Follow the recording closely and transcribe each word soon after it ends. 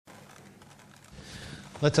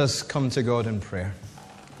Let us come to God in prayer.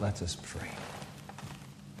 Let us pray.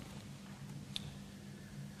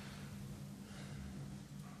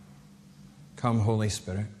 Come, Holy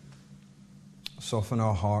Spirit, soften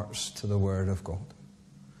our hearts to the Word of God.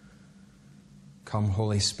 Come,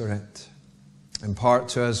 Holy Spirit, impart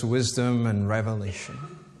to us wisdom and revelation.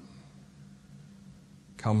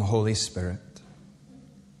 Come, Holy Spirit,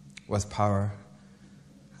 with power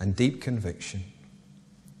and deep conviction,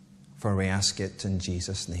 for we ask it in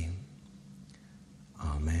Jesus' name.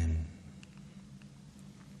 Amen.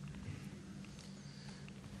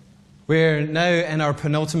 We're now in our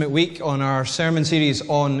penultimate week on our sermon series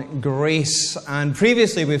on grace. And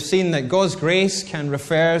previously we've seen that God's grace can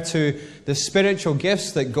refer to the spiritual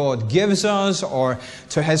gifts that God gives us, or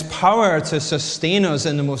to His power to sustain us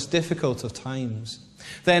in the most difficult of times.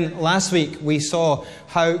 Then last week we saw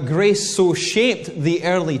how grace so shaped the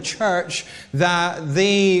early church that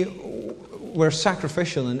they were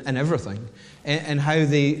sacrificial in everything, and how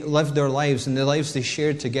they lived their lives and the lives they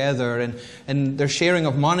shared together, and their sharing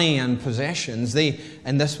of money and possessions. They,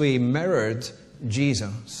 in this way, mirrored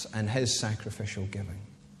Jesus and His sacrificial giving.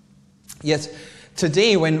 Yet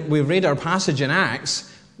today, when we read our passage in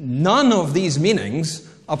Acts, none of these meanings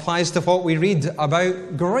applies to what we read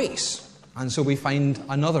about grace. And so we find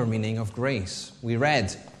another meaning of grace. We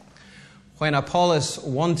read, when Apollos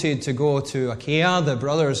wanted to go to Achaia, the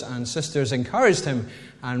brothers and sisters encouraged him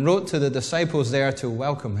and wrote to the disciples there to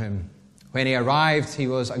welcome him. When he arrived, he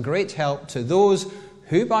was a great help to those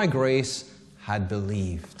who by grace had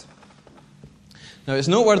believed. Now, it's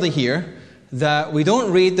noteworthy here that we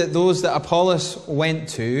don't read that those that Apollos went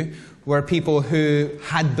to were people who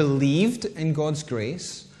had believed in God's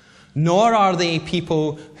grace, nor are they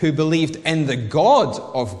people who believed in the God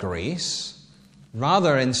of grace.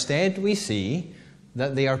 Rather, instead, we see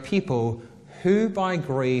that they are people who by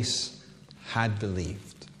grace had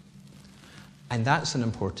believed. And that's an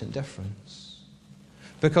important difference,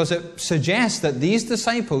 because it suggests that these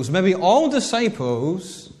disciples, maybe all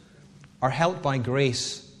disciples, are helped by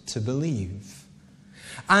grace to believe.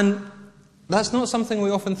 And that's not something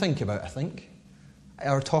we often think about, I think,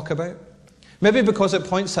 or talk about. Maybe because it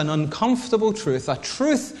points to an uncomfortable truth, a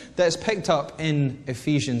truth that is picked up in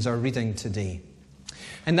Ephesians, our reading today.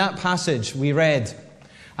 In that passage we read,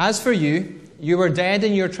 "As for you, you were dead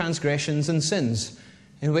in your transgressions and sins,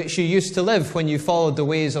 in which you used to live when you followed the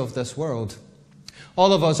ways of this world.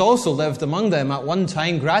 All of us also lived among them at one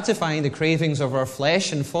time, gratifying the cravings of our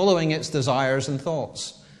flesh and following its desires and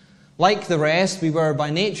thoughts. Like the rest, we were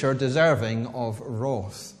by nature deserving of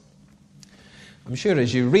wrath." I'm sure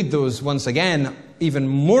as you read those once again, even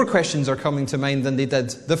more questions are coming to mind than they did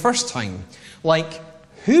the first time. Like,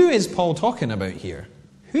 who is Paul talking about here?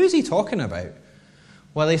 Who is he talking about?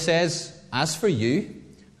 Well, he says, "As for you,"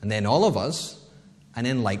 and then all of us, and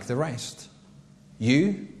then like the rest.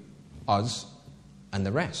 You, us, and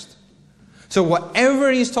the rest. So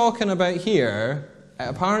whatever he's talking about here, it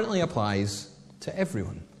apparently applies to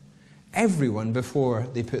everyone. Everyone before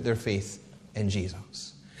they put their faith in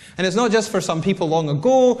Jesus. And it's not just for some people long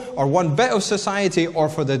ago, or one bit of society, or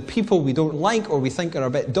for the people we don't like or we think are a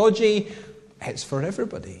bit dodgy. It's for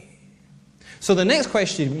everybody. So the next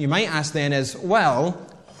question you might ask then is, well,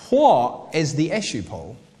 what is the issue,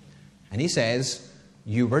 Paul? And he says,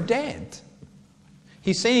 you were dead.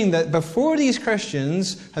 He's saying that before these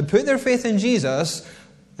Christians had put their faith in Jesus,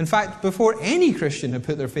 in fact, before any Christian had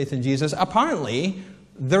put their faith in Jesus, apparently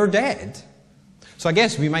they're dead. So I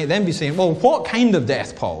guess we might then be saying, well, what kind of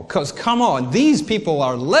death, Paul? Because come on, these people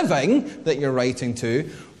are living that you're writing to.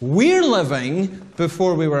 We're living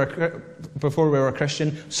before we were a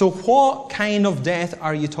Christian. So what kind of death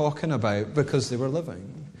are you talking about? Because they were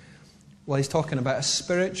living. Well, he's talking about a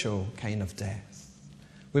spiritual kind of death.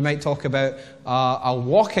 We might talk about a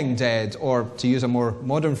walking dead, or to use a more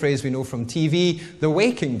modern phrase we know from TV, the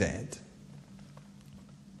waking dead.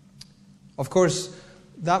 Of course,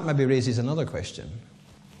 that maybe raises another question.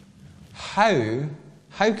 How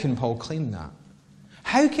can Paul claim that?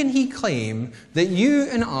 How can he claim that you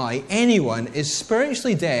and I, anyone, is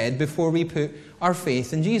spiritually dead before we put our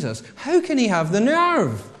faith in Jesus? How can he have the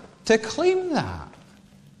nerve to claim that?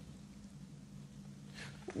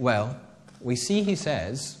 Well, we see he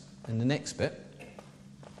says in the next bit,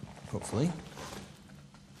 hopefully,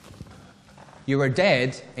 you were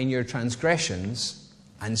dead in your transgressions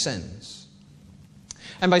and sins.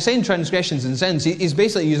 And by saying transgressions and sins, he's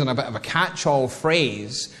basically using a bit of a catch-all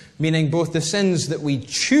phrase, meaning both the sins that we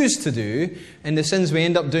choose to do and the sins we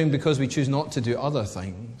end up doing because we choose not to do other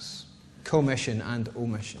things. Commission and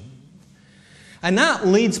omission. And that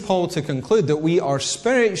leads Paul to conclude that we are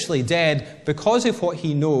spiritually dead because of what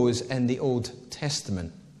he knows in the Old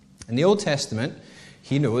Testament. In the Old Testament,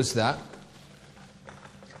 he knows that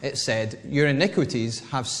it said, your iniquities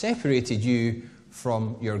have separated you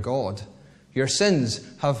from your God. Your sins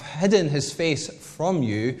have hidden his face from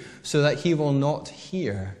you so that he will not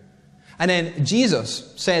hear. And then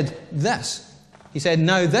Jesus said this. He said,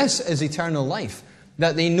 now this is eternal life,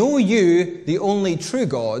 that they know you, the only true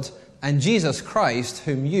God, and Jesus Christ,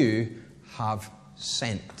 whom you have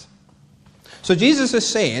sent. So Jesus is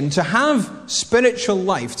saying to have spiritual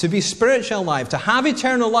life, to be spiritually alive, to have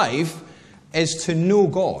eternal life, is to know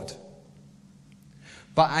God.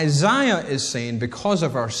 But Isaiah is saying because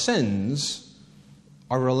of our sins,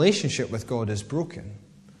 our relationship with God is broken.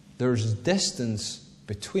 There's distance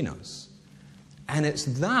between us. And it's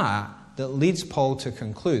that leads Paul to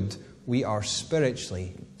conclude we are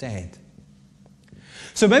spiritually dead.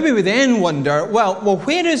 So maybe we then wonder, well,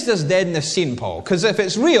 where is this deadness seen, Paul? Because if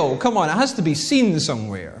it's real, come on, it has to be seen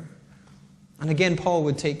somewhere. And again, Paul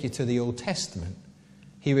would take you to the Old Testament.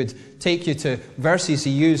 He would take you to verses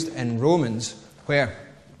he used in Romans, where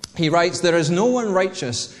he writes, there is no one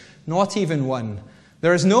righteous, not even one.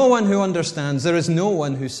 There is no one who understands. There is no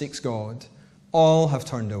one who seeks God. All have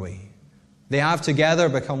turned away. They have together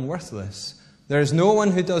become worthless. There is no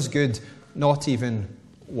one who does good, not even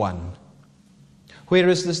one. Where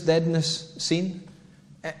is this deadness seen?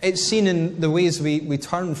 It's seen in the ways we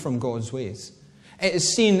turn from God's ways. It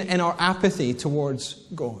is seen in our apathy towards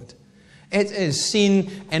God. It is seen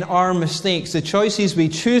in our mistakes, the choices we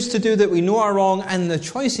choose to do that we know are wrong, and the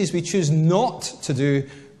choices we choose not to do,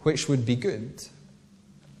 which would be good.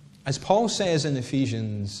 As Paul says in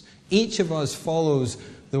Ephesians, each of us follows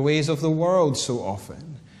the ways of the world so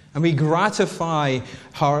often. And we gratify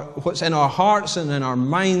what's in our hearts and in our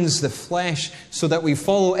minds, the flesh, so that we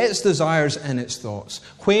follow its desires and its thoughts.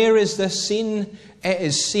 Where is this seen? It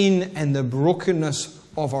is seen in the brokenness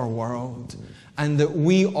of our world. And that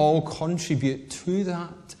we all contribute to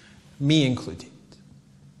that, me included.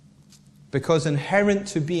 Because inherent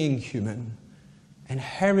to being human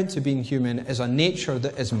is a nature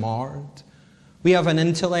that is marred. We have an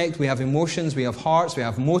intellect, we have emotions, we have hearts, we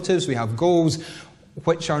have motives, we have goals,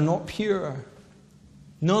 which are not pure.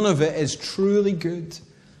 None of it is truly good.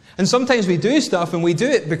 And sometimes we do stuff and we do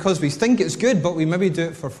it because we think it's good, but we maybe do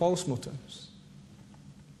it for false motives.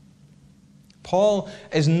 Paul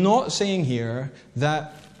is not saying here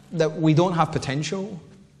that we don't have potential,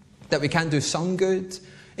 that we can't do some good.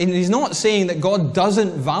 And he's not saying that God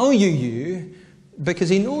doesn't value you, because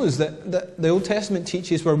he knows that the Old Testament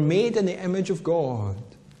teaches we're made in the image of God.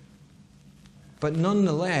 But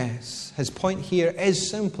nonetheless, his point here is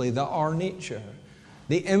simply that our nature,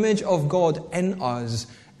 the image of God in us,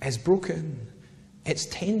 is broken. It's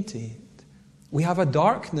tainted. We have a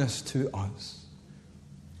darkness to us.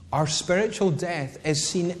 Our spiritual death is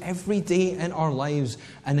seen every day in our lives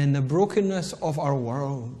and in the brokenness of our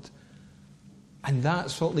world. And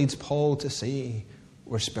that's what leads Paul to say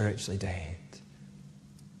we're spiritually dead.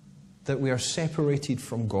 That we are separated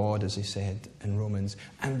from God, as he said in Romans.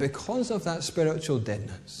 And because of that spiritual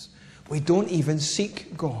deadness, we don't even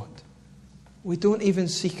seek God. We don't even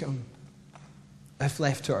seek him if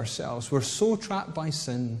left to ourselves. We're so trapped by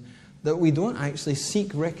sin that we don't actually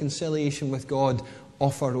seek reconciliation with God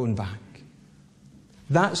off our own back.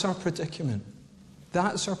 That's our predicament.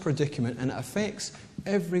 That's our predicament, and it affects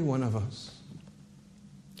every one of us.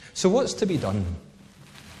 So what's to be done?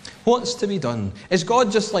 What's to be done? Is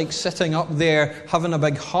God just like sitting up there having a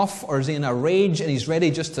big huff, or is he in a rage and he's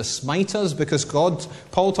ready just to smite us? Because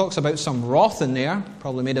Paul talks about some wrath in there,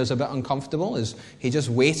 probably made us a bit uncomfortable. Is he just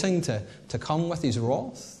waiting to come with his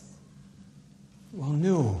wrath? Well,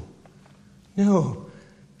 no. No.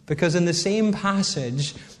 Because in the same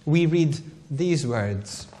passage, we read these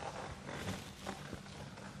words.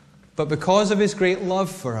 But because of his great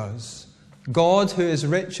love for us, God, who is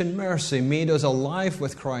rich in mercy, made us alive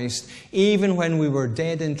with Christ, even when we were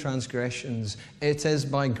dead in transgressions. It is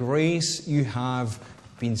by grace you have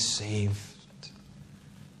been saved.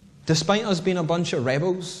 Despite us being a bunch of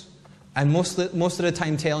rebels, and most of the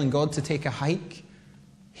time telling God to take a hike,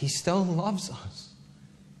 he still loves us.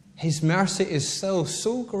 His mercy is still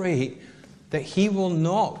so great that he will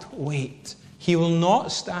not wait. He will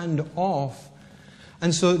not stand off.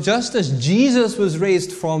 And so just as Jesus was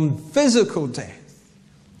raised from physical death,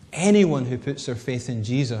 anyone who puts their faith in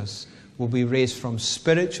Jesus will be raised from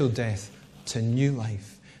spiritual death to new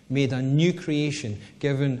life, made a new creation,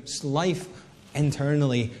 given life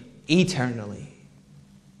internally, eternally,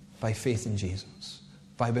 by faith in Jesus,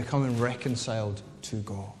 by becoming reconciled to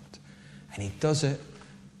God. And he does it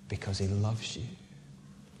Because he loves you.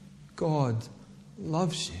 God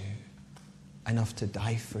loves you enough to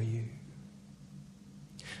die for you.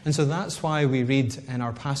 And so that's why we read in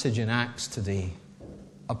our passage in Acts today,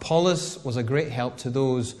 Apollos was a great help to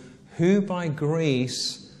those who by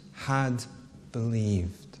grace had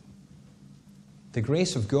believed. The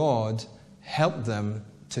grace of God helped them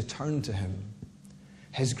to turn to him.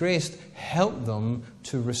 His grace helped them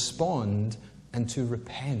to respond and to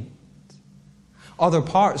repent. Other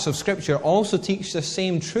parts of Scripture also teach the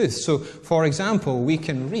same truth. So, for example, we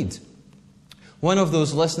can read, one of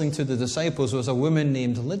those listening to the disciples was a woman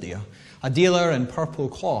named Lydia, a dealer in purple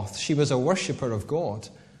cloth. She was a worshipper of God.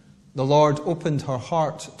 The Lord opened her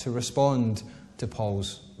heart to respond to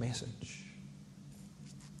Paul's message.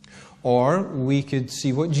 Or we could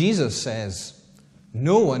see what Jesus says.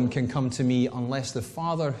 No one can come to me unless the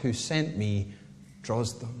Father who sent me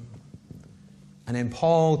draws them. And then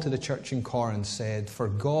Paul to the church in Corinth said, for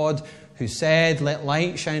God who said, let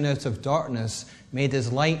light shine out of darkness, made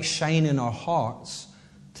his light shine in our hearts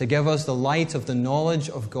to give us the light of the knowledge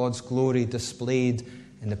of God's glory displayed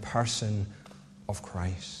in the person of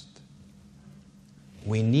Christ.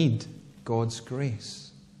 We need God's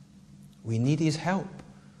grace. We need his help.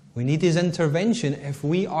 We need his intervention if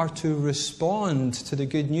we are to respond to the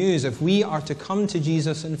good news, if we are to come to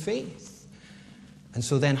Jesus in faith. And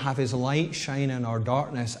so then have his light shine in our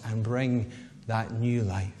darkness and bring that new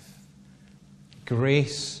life.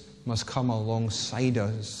 Grace must come alongside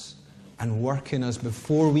us and work in us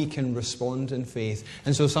before we can respond in faith.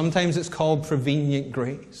 And so sometimes it's called prevenient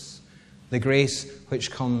grace, the grace which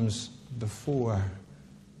comes before.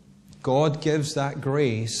 God gives that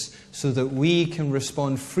grace so that we can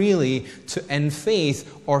respond freely in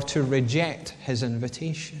faith or to reject his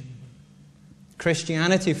invitation.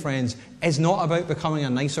 Christianity, friends, is not about becoming a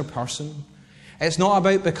nicer person. It's not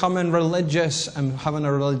about becoming religious and having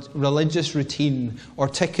a religious routine or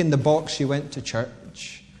ticking the box you went to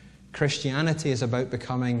church. Christianity is about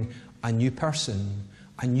becoming a new person,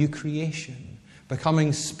 a new creation,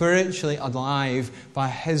 becoming spiritually alive by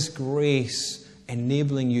his grace,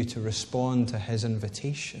 enabling you to respond to his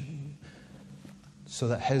invitation so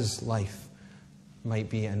that his life might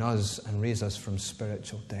be in us and raise us from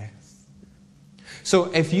spiritual death.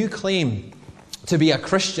 So if you claim to be a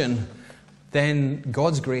Christian, then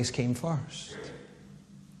God's grace came first.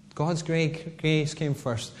 God's grace came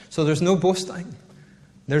first. So there's no boasting.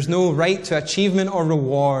 There's no right to achievement or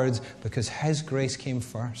reward because his grace came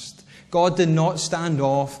first. God did not stand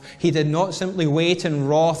off. He did not simply wait in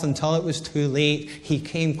wrath until it was too late. He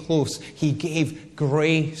came close. He gave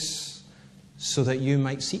grace so that you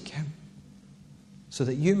might seek him. So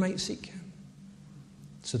that you might seek him.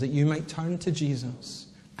 So that you might turn to Jesus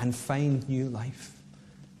and find new life.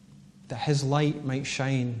 That his light might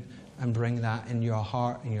shine and bring that in your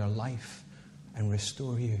heart and your life and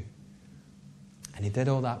restore you. And he did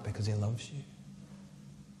all that because he loves you.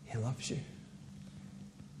 He loves you.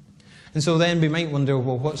 And so then we might wonder,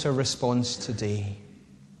 well, what's our response today?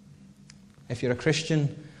 If you're a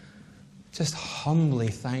Christian, just humbly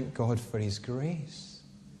thank God for his grace.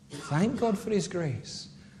 Thank God for his grace.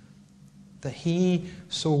 That he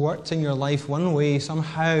so worked in your life one way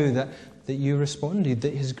somehow that you responded,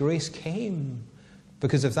 that his grace came.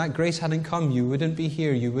 Because if that grace hadn't come, you wouldn't be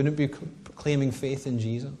here. You wouldn't be proclaiming faith in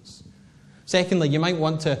Jesus. Secondly, you might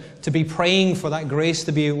want to be praying for that grace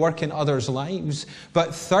to be at work in others' lives.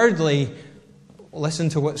 But thirdly, listen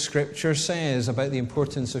to what Scripture says about the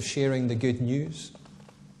importance of sharing the good news.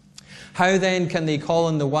 How then can they call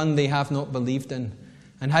on the one they have not believed in?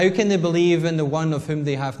 And how can they believe in the one of whom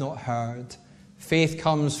they have not heard? Faith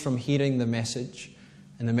comes from hearing the message,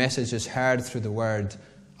 and the message is heard through the word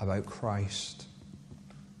about Christ.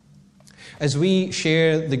 As we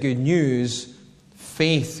share the good news,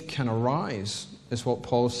 faith can arise, is what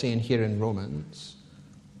Paul's saying here in Romans.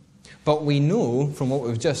 But we know from what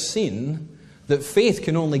we've just seen that faith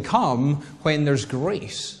can only come when there's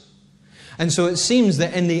grace. And so it seems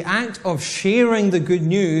that in the act of sharing the good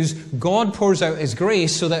news, God pours out his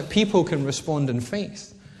grace so that people can respond in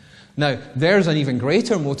faith. Now, there's an even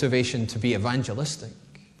greater motivation to be evangelistic.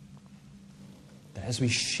 That as we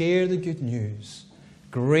share the good news,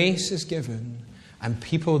 grace is given, and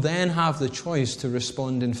people then have the choice to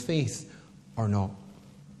respond in faith or not.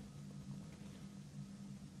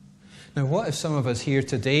 Now, what if some of us here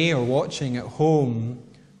today or watching at home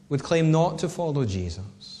would claim not to follow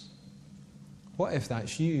Jesus? What if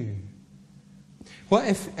that's you? What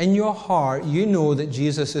if in your heart you know that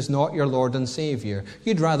Jesus is not your Lord and Savior?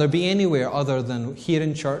 You'd rather be anywhere other than here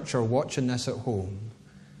in church or watching this at home.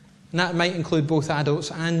 And that might include both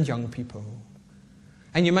adults and young people.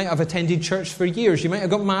 And you might have attended church for years. You might have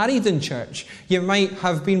got married in church. You might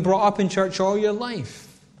have been brought up in church all your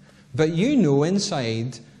life. But you know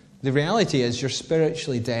inside, the reality is you're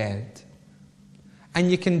spiritually dead.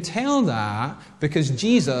 And you can tell that because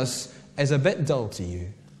Jesus is a bit dull to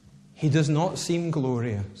you. He does not seem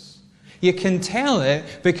glorious. You can tell it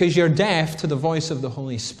because you're deaf to the voice of the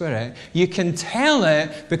Holy Spirit. You can tell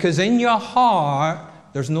it because in your heart,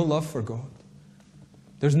 there's no love for God.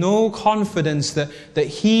 There's no confidence that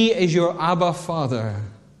He is your Abba Father.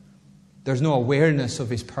 There's no awareness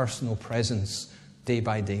of His personal presence day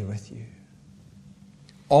by day with you.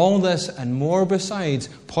 All this and more besides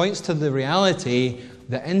points to the reality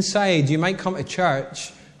that inside you might come to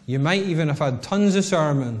church, you might even have had tons of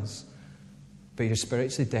sermons, but you're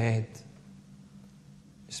spiritually dead.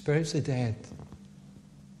 You're spiritually dead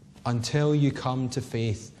until you come to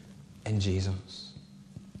faith in Jesus.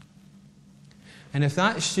 And if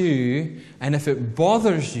that's you, and if it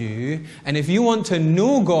bothers you, and if you want to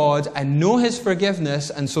know God and know His forgiveness,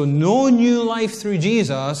 and so know new life through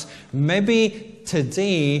Jesus, maybe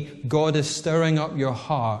today God is stirring up your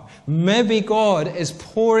heart. Maybe God is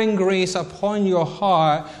pouring grace upon your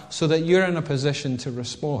heart so that you're in a position to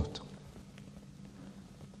respond.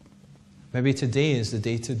 Maybe today is the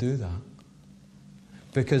day to do that.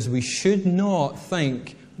 Because we should not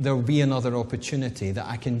think there will be another opportunity, that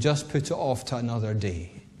I can just put it off to another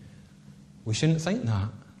day. We shouldn't think that.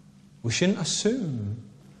 We shouldn't assume.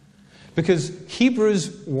 Because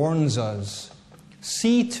Hebrews warns us,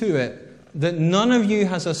 see to it that none of you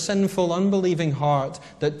has a sinful, unbelieving heart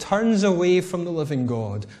that turns away from the living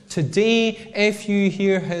God. Today, if you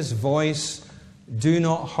hear His voice, do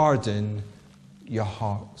not harden your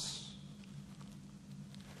hearts.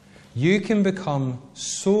 You can become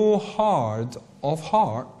so hard of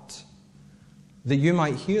heart that you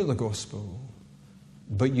might hear the gospel,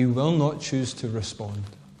 but you will not choose to respond.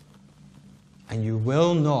 And you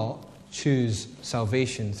will not choose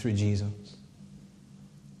salvation through Jesus.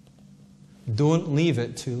 Don't leave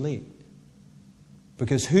it too late.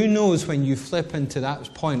 Because who knows when you flip into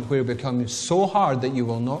that point where it becomes so hard that you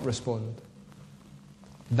will not respond.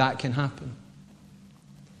 That can happen.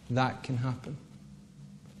 That can happen.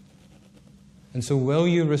 And so will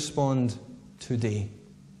you respond today?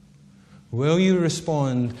 Will you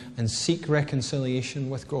respond and seek reconciliation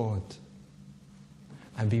with God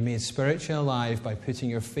and be made spiritually alive by putting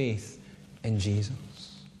your faith in Jesus?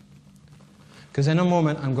 Because in a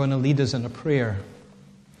moment I'm going to lead us in a prayer.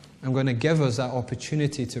 I'm going to give us that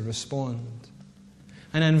opportunity to respond.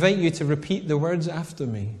 And I invite you to repeat the words after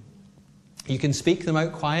me. You can speak them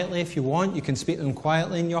out quietly if you want. You can speak them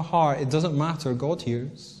quietly in your heart. It doesn't matter. God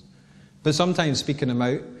hears. But sometimes speaking them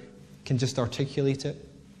out can just articulate it,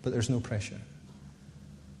 but there's no pressure.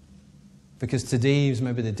 Because today is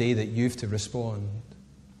maybe the day that you have to respond.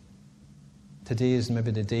 Today is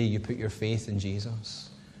maybe the day you put your faith in Jesus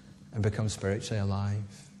and become spiritually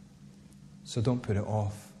alive. So don't put it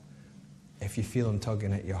off if you feel Him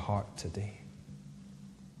tugging at your heart today.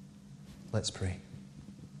 Let's pray.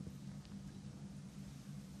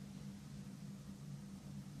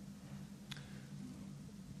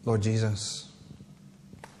 Lord Jesus,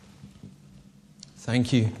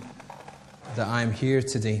 thank you that I am here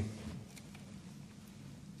today.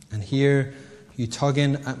 And hear you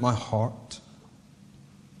tugging at my heart.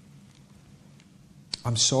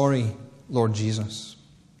 I'm sorry, Lord Jesus,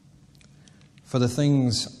 for the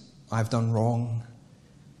things I've done wrong.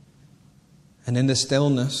 And in the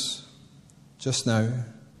stillness, just now,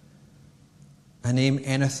 I name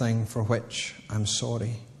anything for which I'm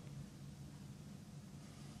sorry.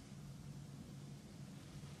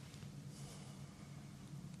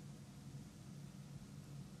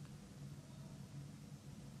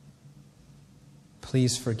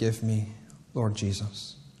 Please forgive me, Lord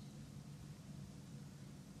Jesus.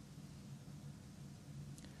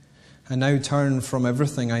 I now turn from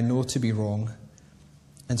everything I know to be wrong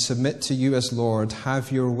and submit to you as Lord. Have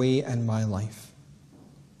your way in my life.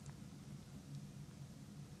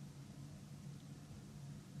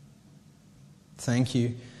 Thank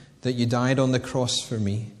you that you died on the cross for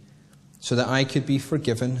me so that I could be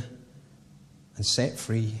forgiven and set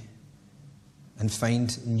free and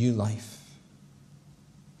find new life.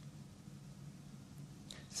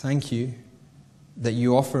 Thank you that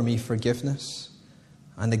you offer me forgiveness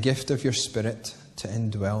and the gift of your Spirit to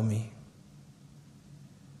indwell me.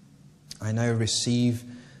 I now receive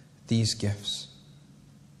these gifts.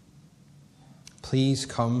 Please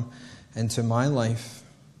come into my life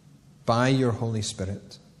by your Holy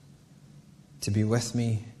Spirit to be with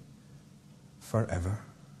me forever.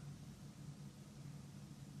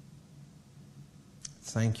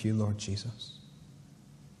 Thank you, Lord Jesus.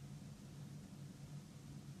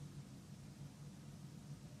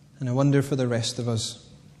 And I wonder for the rest of us,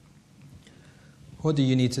 what do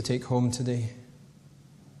you need to take home today?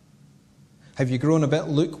 Have you grown a bit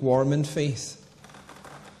lukewarm in faith?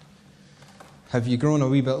 Have you grown a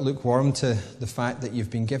wee bit lukewarm to the fact that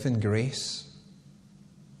you've been given grace?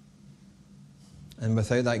 And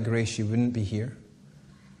without that grace, you wouldn't be here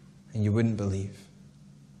and you wouldn't believe.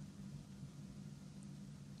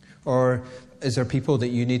 Or is there people that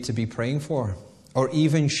you need to be praying for, or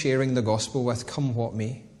even sharing the gospel with, come what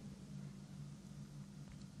may?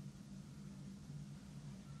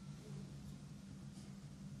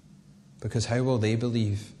 Because how will they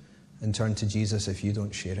believe and turn to Jesus if you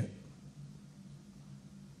don't share it?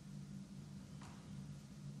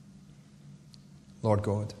 Lord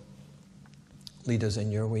God, lead us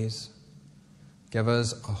in your ways. Give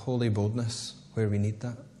us a holy boldness where we need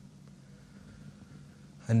that.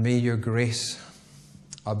 And may your grace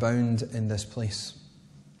abound in this place,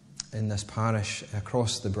 in this parish,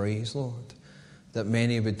 across the Braes, Lord, that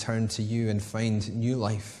many would turn to you and find new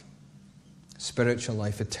life, spiritual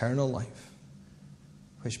life, eternal life,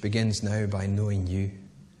 which begins now by knowing you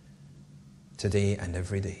today and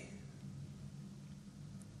every day.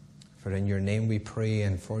 For in your name we pray,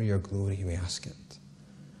 and for your glory we ask it.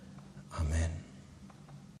 Amen.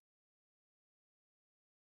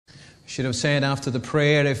 I should have said after the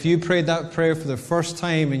prayer, if you prayed that prayer for the first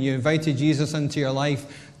time and you invited Jesus into your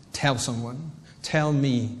life, tell someone. Tell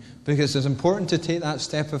me. Because it's important to take that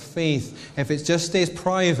step of faith. If it just stays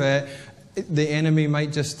private, the enemy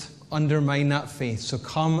might just undermine that faith. So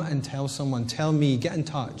come and tell someone. Tell me. Get in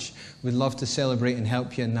touch. We'd love to celebrate and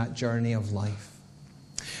help you in that journey of life.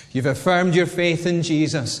 You've affirmed your faith in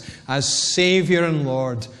Jesus as Saviour and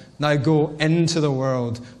Lord. Now go into the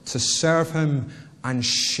world to serve Him and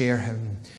share Him.